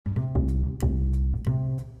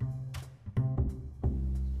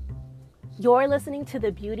You're listening to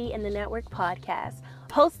the Beauty in the Network podcast,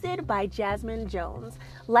 hosted by Jasmine Jones,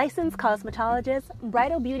 licensed cosmetologist,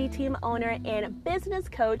 bridal beauty team owner, and business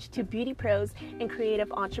coach to beauty pros and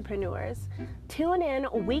creative entrepreneurs. Tune in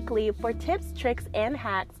weekly for tips, tricks, and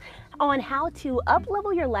hacks on how to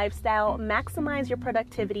up-level your lifestyle, maximize your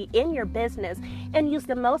productivity in your business, and use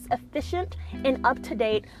the most efficient and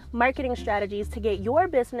up-to-date marketing strategies to get your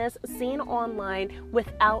business seen online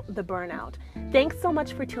without the burnout. Thanks so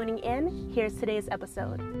much for tuning in. Here's today's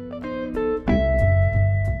episode.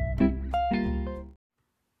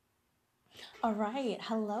 All right.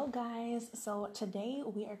 Hello, guys. So today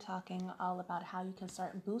we are talking all about how you can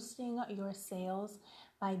start boosting your sales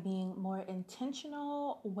by being more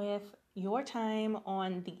intentional with your time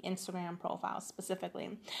on the Instagram profile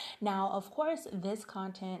specifically. Now, of course, this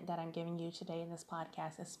content that I'm giving you today in this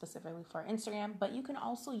podcast is specifically for Instagram, but you can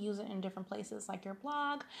also use it in different places like your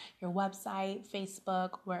blog, your website,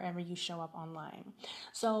 Facebook, wherever you show up online.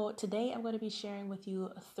 So today I'm going to be sharing with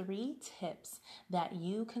you 3 tips that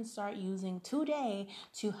you can start using today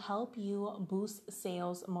to help you boost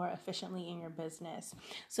sales more efficiently in your business.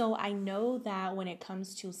 So I know that when it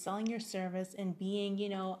comes to selling your service and being,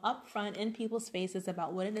 upfront in people's faces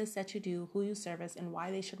about what it is that you do, who you service, and why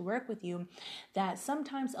they should work with you, that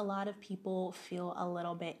sometimes a lot of people feel a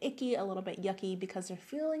little bit icky, a little bit yucky, because they're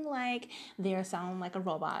feeling like they're sounding like a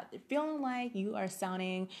robot. They're feeling like you are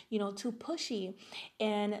sounding, too pushy.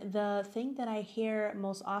 And the thing that I hear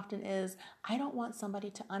most often is, I don't want somebody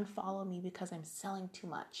to unfollow me because I'm selling too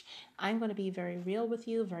much. I'm going to be very real with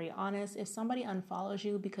you, very honest. If somebody unfollows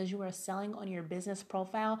you because you are selling on your business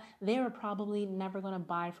profile, they are probably never going to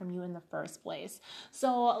buy from you in the first place.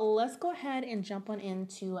 So let's go ahead and jump on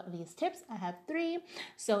into these tips. I have 3.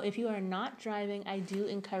 So if you are not driving, I do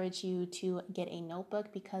encourage you to get a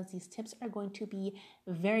notebook because these tips are going to be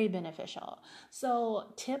very beneficial.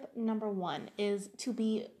 So tip number 1 is to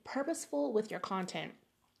be purposeful with your content.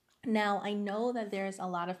 Now, I know that there's a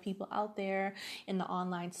lot of people out there in the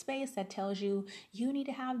online space that tells you need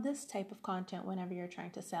to have this type of content whenever you're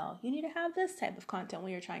trying to sell. You need to have this type of content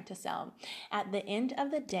when you're trying to sell. At the end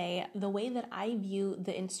of the day, the way that I view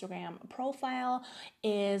the Instagram profile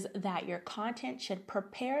is that your content should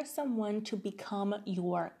prepare someone to become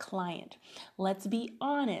your client. Let's be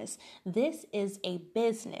honest. This is a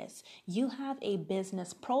business. You have a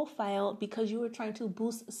business profile because you are trying to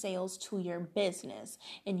boost sales to your business,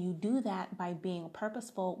 and you do that by being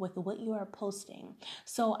purposeful with what you are posting.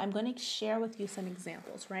 So I'm going to share with you some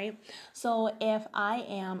examples, right? So if I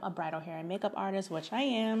am a bridal hair and makeup artist, which I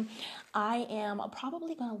am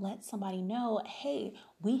probably going to let somebody know, hey,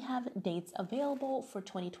 we have dates available for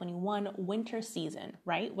 2021 winter season,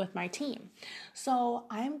 right? With my team. So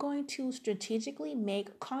I'm going to strategically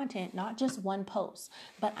make content, not just one post,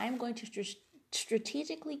 but I'm going to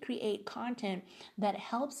strategically create content that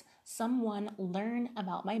helps someone learn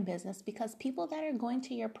about my business, because people that are going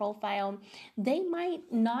to your profile, they might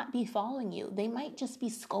not be following you. They might just be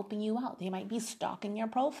scoping you out. They might be stalking your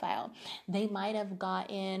profile. They might have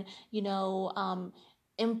gotten,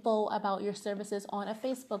 info about your services on a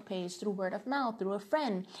Facebook page through word of mouth, through a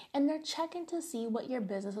friend, and they're checking to see what your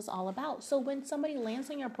business is all about. So when somebody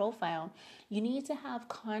lands on your profile, you need to have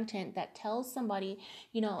content that tells somebody,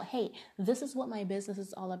 hey, this is what my business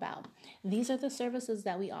is all about. These are the services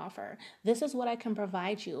that we offer. This is what I can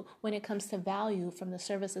provide you when it comes to value from the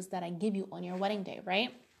services that I give you on your wedding day,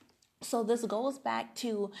 right? So this goes back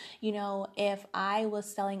to, if I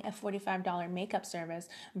was selling a $45 makeup service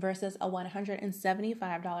versus a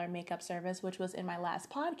 $175 makeup service, which was in my last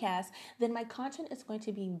podcast, then my content is going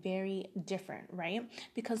to be very different, right?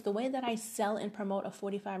 Because the way that I sell and promote a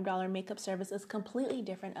 $45 makeup service is completely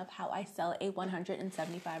different of how I sell a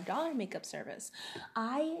 $175 makeup service.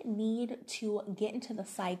 I need to get into the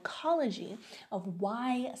psychology of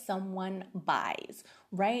why someone buys,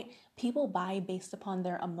 right? People buy based upon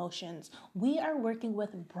their emotions. We are working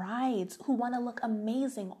with brides who want to look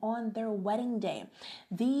amazing on their wedding day.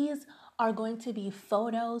 These are going to be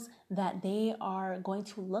photos that they are going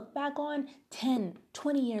to look back on 10,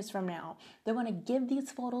 20 years from now. They're going to give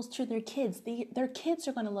these photos to their kids. Their kids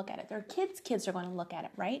are going to look at it. Their kids are going to look at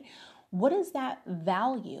it, right? What is that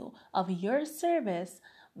value of your service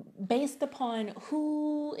based upon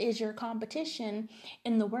who is your competition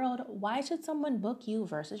in the world? Why should someone book you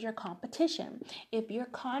versus your competition? If your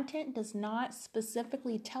content does not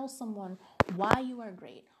specifically tell someone why you are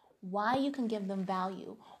great, why you can give them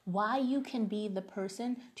value, why you can be the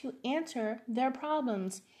person to answer their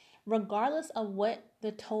problems, regardless of what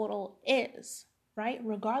the total is, right?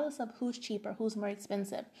 Regardless of who's cheaper, who's more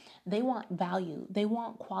expensive, they want value, they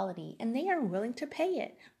want quality, and they are willing to pay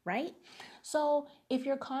it, right? So if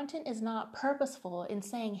your content is not purposeful in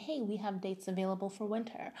saying, hey, we have dates available for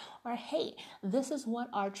winter, or hey, this is what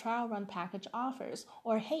our trial run package offers,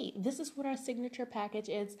 or hey, this is what our signature package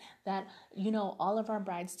is that, all of our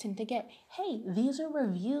brides tend to get. Hey, these are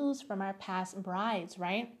reviews from our past brides,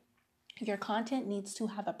 right? Your content needs to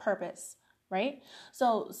have a purpose, right?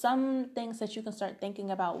 So some things that you can start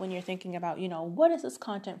thinking about when you're thinking about, what is this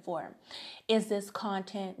content for? Is this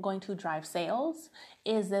content going to drive sales?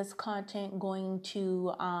 Is this content going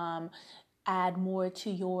to add more to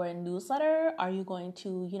your newsletter? Are you going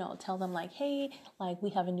to, tell them like, hey, like we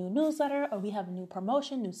have a new newsletter, or we have a new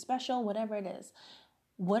promotion, new special, whatever it is?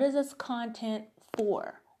 What is this content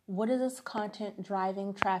for? What is this content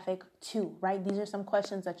driving traffic to, right? These are some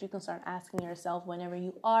questions that you can start asking yourself whenever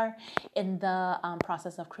you are in the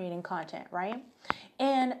process of creating content, right?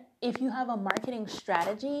 And if you have a marketing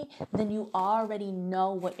strategy, then you already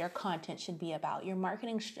know what your content should be about. Your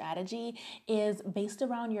marketing strategy is based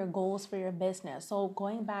around your goals for your business. So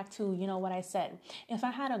going back to, what I said, if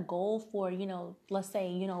I had a goal for, let's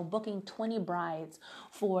say, booking 20 brides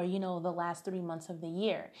for, the last 3 months of the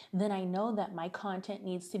year, then I know that my content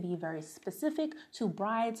needs to be very specific to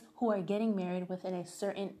brides who are getting married within a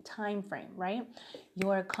certain time frame, right?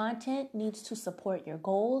 Your content needs to support your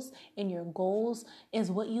goals, and your goals is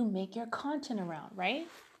what you make your content around, right?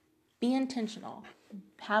 Be intentional.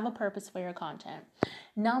 Have a purpose for your content.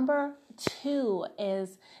 Number 2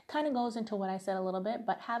 is kind of goes into what I said a little bit,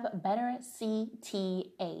 but have better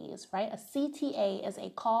CTAs, right? A CTA is a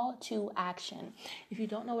call to action. If you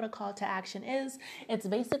don't know what a call to action is, it's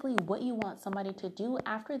basically what you want somebody to do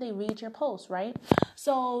after they read your post, right?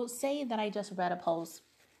 So say that I just read a post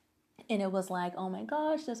and it was like, oh my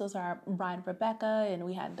gosh, this was our bride Rebecca, and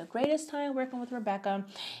we had the greatest time working with Rebecca.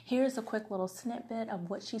 Here's a quick little snippet of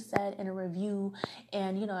what she said in a review.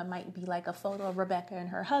 And, it might be like a photo of Rebecca and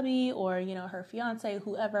her hubby, or, her fiance,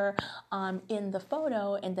 whoever, in the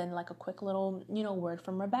photo, and then like a quick little, word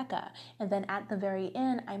from Rebecca. And then at the very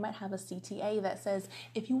end, I might have a CTA that says,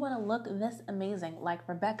 if you want to look this amazing like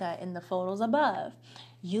Rebecca in the photos above,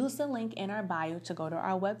 use the link in our bio to go to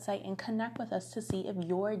our website and connect with us to see if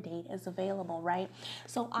your date is available, right?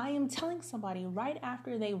 So I am telling somebody right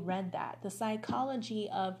after they read that, the psychology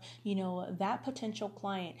of, that potential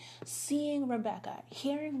client, seeing Rebecca,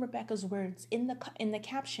 hearing Rebecca's words in the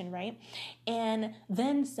caption, right? And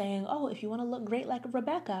then saying, oh, if you want to look great like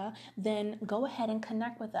Rebecca, then go ahead and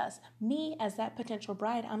connect with us. Me as that potential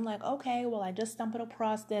bride, I'm like, okay, well, I just stumbled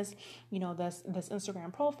across this, this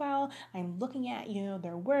Instagram profile. I'm looking at,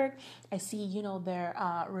 their work. I see, their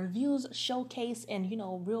reviews showcase in,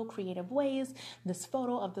 real creative ways. This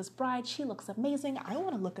photo of this bride, she looks amazing. I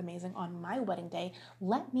want to look amazing on my wedding day.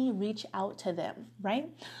 Let me reach out to them, right?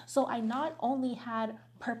 So I not only had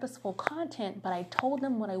purposeful content, but I told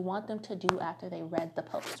them what I want them to do after they read the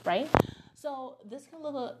post, right? So this can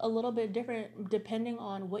look a little bit different depending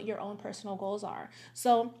on what your own personal goals are.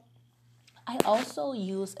 So I also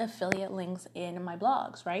use affiliate links in my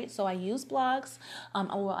blogs, right? So I use blogs,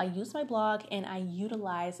 I use my blog, and I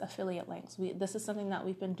utilize affiliate links. This is something that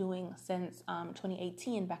we've been doing since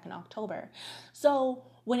 2018, back in October. So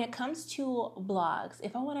when it comes to blogs,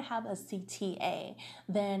 if I want to have a CTA,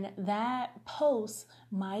 then that post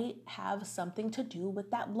might have something to do with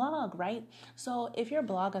that blog, right? So if your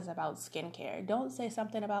blog is about skincare, don't say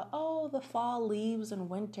something about, oh, the fall leaves and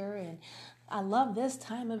winter and I love this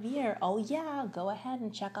time of year. Oh yeah, go ahead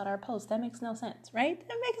and check out our post. That makes no sense, right?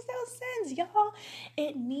 That makes no sense, y'all.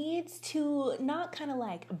 It needs to not kind of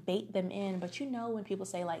like bait them in, but when people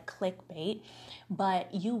say like clickbait,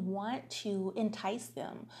 but you want to entice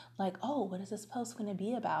them. Like, oh, what is this post going to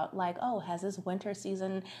be about? Like, oh, has this winter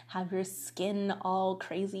season have your skin all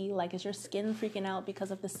crazy? Like, is your skin freaking out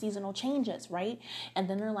because of the seasonal changes, right? And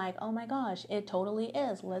then they're like, oh my gosh, it totally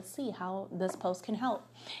is. Let's see how this post can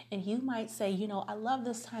help. And you might say, I love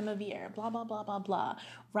this time of year, blah, blah, blah, blah, blah,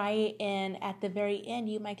 right? And at the very end,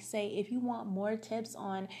 you might say, if you want more tips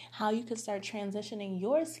on how you can start transitioning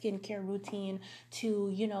your skincare routine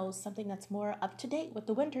to, something that's more up to date with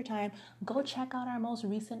the winter time, go check out our most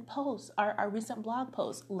recent posts, our recent blog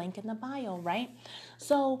post, link in the bio, right?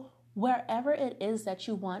 So wherever it is that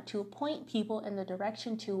you want to point people in the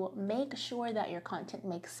direction to, make sure that your content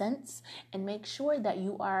makes sense and make sure that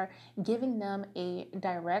you are giving them a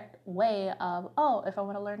direct way of, oh, if I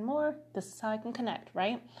want to learn more, this is how I can connect,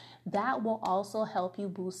 right? That will also help you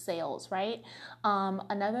boost sales, right?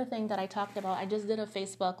 Another thing that I talked about, I just did a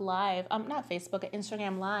Facebook Live, not Facebook, an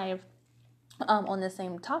Instagram Live on the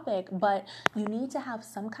same topic, but you need to have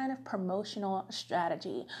some kind of promotional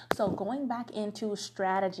strategy. So going back into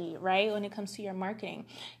strategy, right? When it comes to your marketing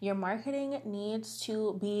needs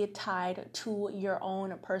to be tied to your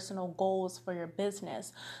own personal goals for your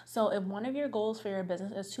business. So if one of your goals for your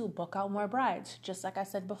business is to book out more brides, just like I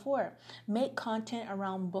said before, make content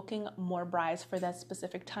around booking more brides for that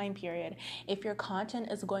specific time period. If your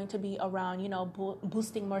content is going to be around,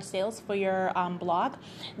 boosting more sales for your blog,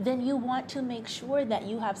 then you want to make sure that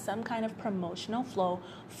you have some kind of promotional flow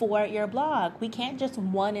for your blog. We can't just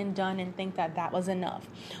one and done and think that that was enough.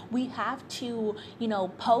 We have to,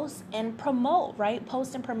 post and promote, right?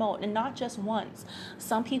 Post and promote, and not just once.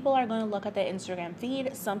 Some people are going to look at the Instagram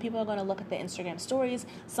feed. Some people are going to look at the Instagram stories.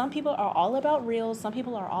 Some people are all about reels. Some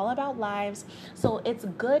people are all about lives. So it's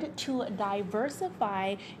good to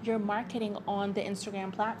diversify your marketing on the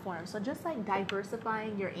Instagram platform. So just like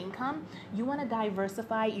diversifying your income, you want to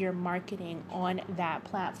diversify your marketing on that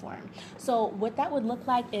platform. So what that would look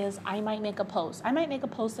like is I might make a post. I might make a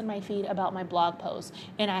post in my feed about my blog post,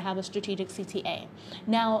 and I have a strategic CTA.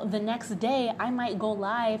 Now, the next day, I might go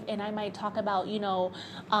live and I might talk about,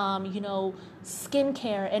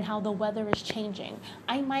 skincare and how the weather is changing.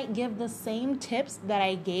 I might give the same tips that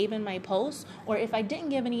I gave in my post, or if I didn't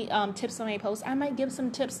give any tips on my post, I might give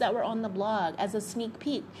some tips that were on the blog as a sneak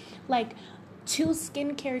peek. Like 2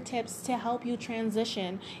 skincare tips to help you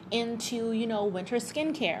transition into, winter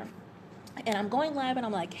skincare. And I'm going live and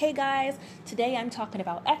I'm like, hey guys, today I'm talking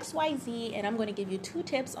about XYZ and I'm going to give you 2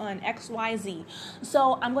 tips on XYZ.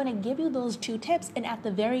 So I'm going to give you those 2 tips, and at the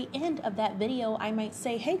very end of that video, I might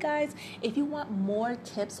say, hey guys, if you want more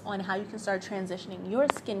tips on how you can start transitioning your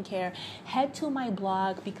skincare, head to my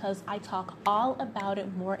blog because I talk all about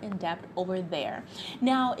it more in depth over there.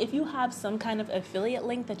 Now, if you have some kind of affiliate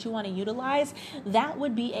link that you want to utilize, that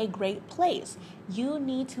would be a great place. You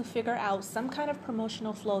need to figure out some kind of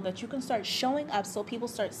promotional flow that you can start showing up so people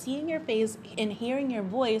start seeing your face and hearing your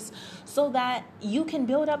voice so that you can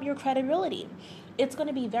build up your credibility. It's going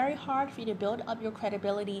to be very hard for you to build up your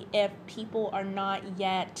credibility if people are not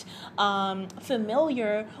yet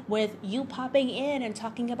familiar with you popping in and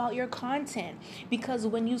talking about your content. Because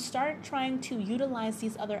when you start trying to utilize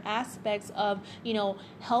these other aspects of,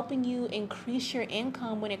 helping you increase your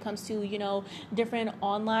income when it comes to, different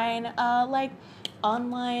online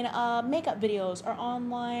makeup videos or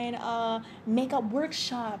online makeup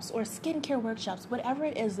workshops or skincare workshops, whatever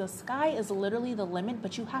it is, the sky is literally the limit,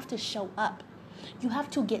 but you have to show up. You have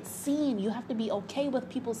to get seen. You have to be okay with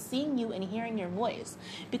people seeing you and hearing your voice.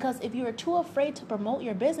 Because if you are too afraid to promote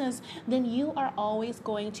your business, then you are always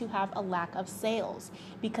going to have a lack of sales.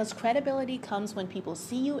 Because credibility comes when people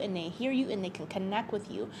see you and they hear you and they can connect with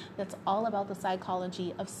you. That's all about the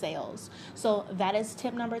psychology of sales. So that is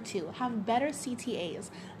tip number 2. Have better CTAs.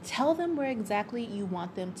 Tell them where exactly you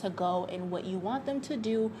want them to go and what you want them to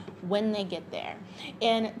do when they get there.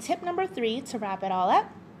 And tip number 3, to wrap it all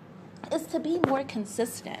up, is to be more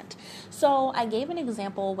consistent. So I gave an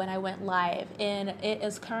example when I went live, and it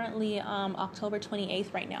is currently October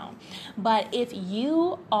 28th right now. But if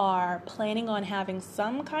you are planning on having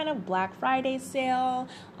some kind of Black Friday sale,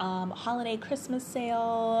 holiday Christmas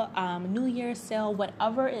sale, New Year's sale,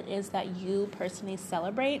 whatever it is that you personally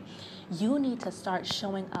celebrate, you need to start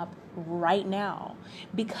showing up right now,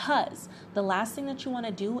 because the last thing that you want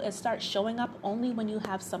to do is start showing up only when you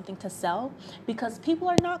have something to sell, because people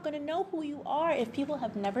are not going to know who you are if people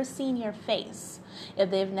have never seen your face. If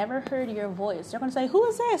they've never heard your voice, they're going to say, who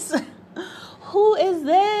is this? Who is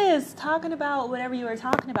this talking about whatever you were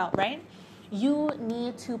talking about, right? You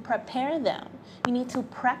need to prepare them. You need to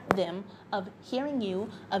prep them of hearing you,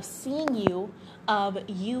 of seeing you, of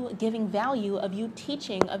you giving value, of you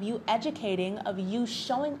teaching, of you educating, of you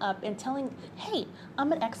showing up and telling, hey,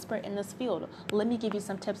 I'm an expert in this field. Let me give you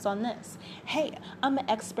some tips on this. Hey, I'm an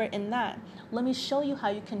expert in that. Let me show you how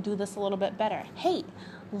you can do this a little bit better. Hey,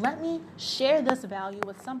 let me share this value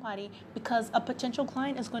with somebody, because a potential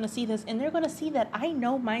client is going to see this and they're going to see that I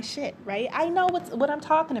know my shit, right? I know what I'm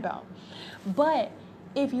talking about. But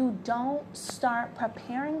if you don't start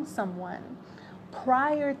preparing someone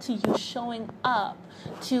prior to you showing up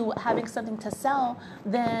to having something to sell,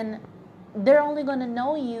 then they're only going to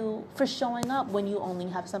know you for showing up when you only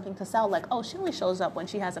have something to sell. Like, oh, she only shows up when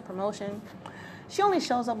she has a promotion. She only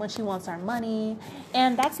shows up when she wants our money.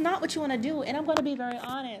 And that's not what you want to do. And I'm going to be very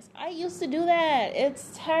honest. I used to do that.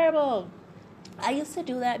 It's terrible. I used to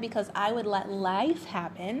do that because I would let life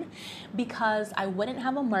happen, because I wouldn't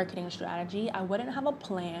have a marketing strategy, I wouldn't have a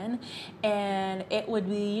plan, and it would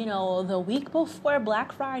be, the week before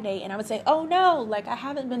Black Friday, and I would say, oh no, like I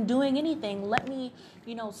haven't been doing anything. Let me,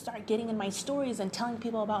 start getting in my stories and telling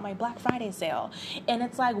people about my Black Friday sale. And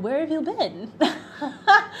it's like, where have you been?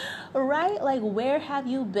 Right? Like, where have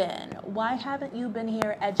you been? Why haven't you been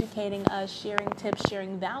here educating us, sharing tips,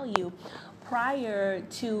 sharing value prior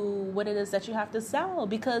to what it is that you have to sell?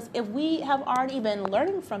 Because if we have already been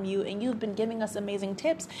learning from you and you've been giving us amazing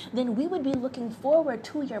tips, then we would be looking forward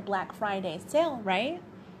to your Black Friday sale, right?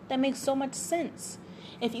 That makes so much sense.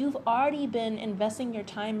 If you've already been investing your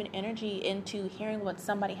time and energy into hearing what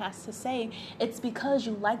somebody has to say, it's because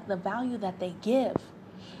you like the value that they give.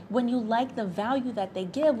 When you like the value that they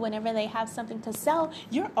give, whenever they have something to sell,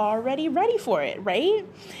 you're already ready for it, right?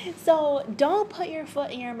 So don't put your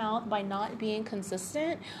foot in your mouth by not being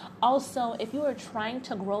consistent. Also, if you are trying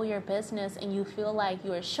to grow your business and you feel like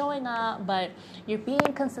you are showing up, but you're being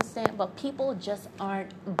consistent, but people just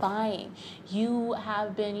aren't buying, you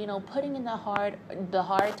have been, putting in the hard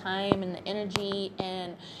time and the energy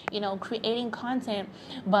and, creating content,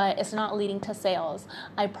 but it's not leading to sales.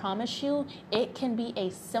 I promise you, it can be a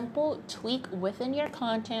simple tweak within your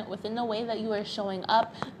content, within the way that you are showing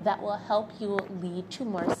up, that will help you lead to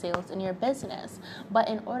more sales in your business. But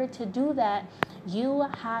in order to do that, you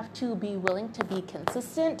have to be willing to be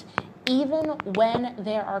consistent even when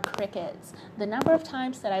there are crickets. The number of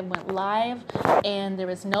times that I went live and there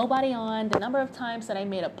was nobody on, the number of times that I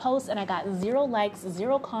made a post and I got 0 likes,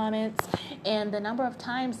 0 comments, and the number of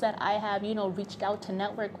times that I have, reached out to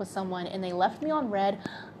network with someone and they left me on red,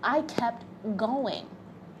 I kept going.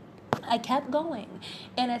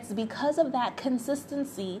 And it's because of that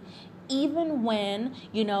consistency. Even when,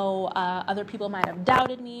 other people might have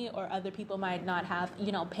doubted me or other people might not have,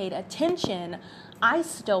 paid attention, I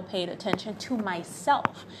still paid attention to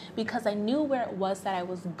myself because I knew where it was that I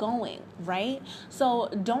was going, right? So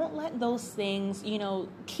don't let those things,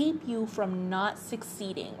 keep you from not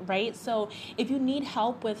succeeding, right? So if you need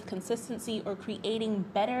help with consistency or creating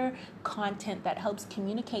better content that helps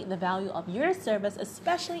communicate the value of your service,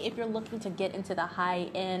 especially if you're looking to get into the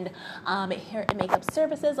high-end hair and makeup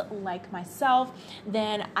services like myself,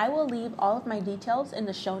 then I will leave all of my details in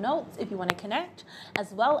the show notes if you want to connect,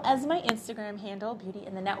 as well as my Instagram handle, Beauty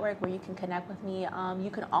in the Network, where you can connect with me. You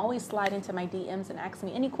can always slide into my DMs and ask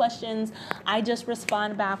me any questions. I just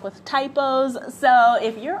respond back with typos. So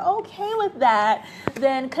if you're okay with that,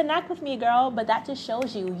 then connect with me, girl. But that just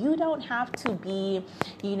shows you don't have to be,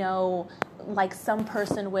 like some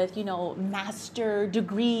person with, master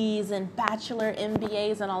degrees and bachelor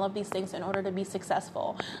MBAs and all of these things in order to be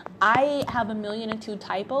successful. I have 1,000,002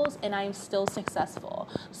 typos and I'm still successful.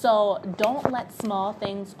 So don't let small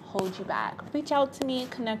things hold you back. Reach out to me,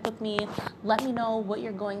 connect with me, let me know what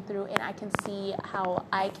you're going through, and I can see how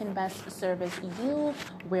I can best service you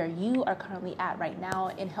where you are currently at right now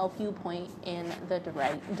and help you point in the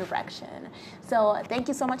right direction. So thank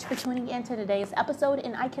you so much for tuning in to today's episode,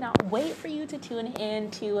 and I cannot wait for you to tune in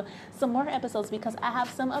to some more episodes because I have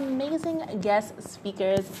some amazing guest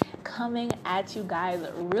speakers coming at you guys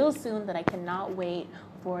real soon that I cannot wait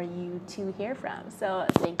for you to hear from. So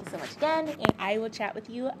thank you so much again, and I will chat with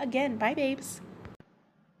you again. Bye, babes.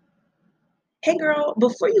 Hey girl,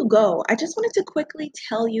 before you go, I just wanted to quickly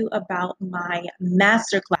tell you about my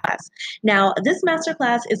masterclass. Now, this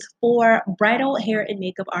masterclass is for bridal hair and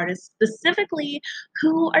makeup artists specifically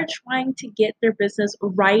who are trying to get their business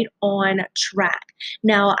right on track.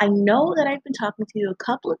 Now, I know that I've been talking to a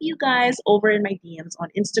couple of you guys over in my DMs on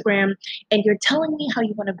Instagram, and you're telling me how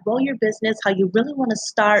you want to grow your business, how you really want to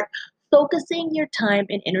start focusing your time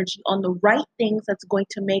and energy on the right things that's going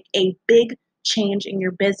to make a big change in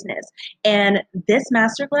your business. And this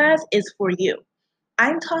masterclass is for you.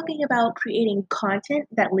 I'm talking about creating content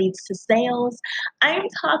that leads to sales. I'm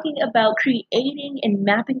talking about creating and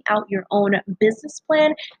mapping out your own business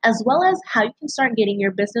plan, as well as how you can start getting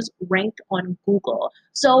your business ranked on Google.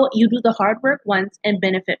 So you do the hard work once and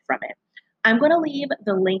benefit from it. I'm going to leave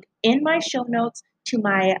the link in my show notes to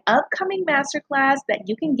my upcoming masterclass that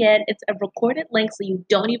you can get. It's a recorded link, so you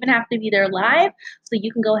don't even have to be there live. So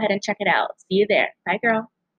you can go ahead and check it out. See you there. Bye, girl.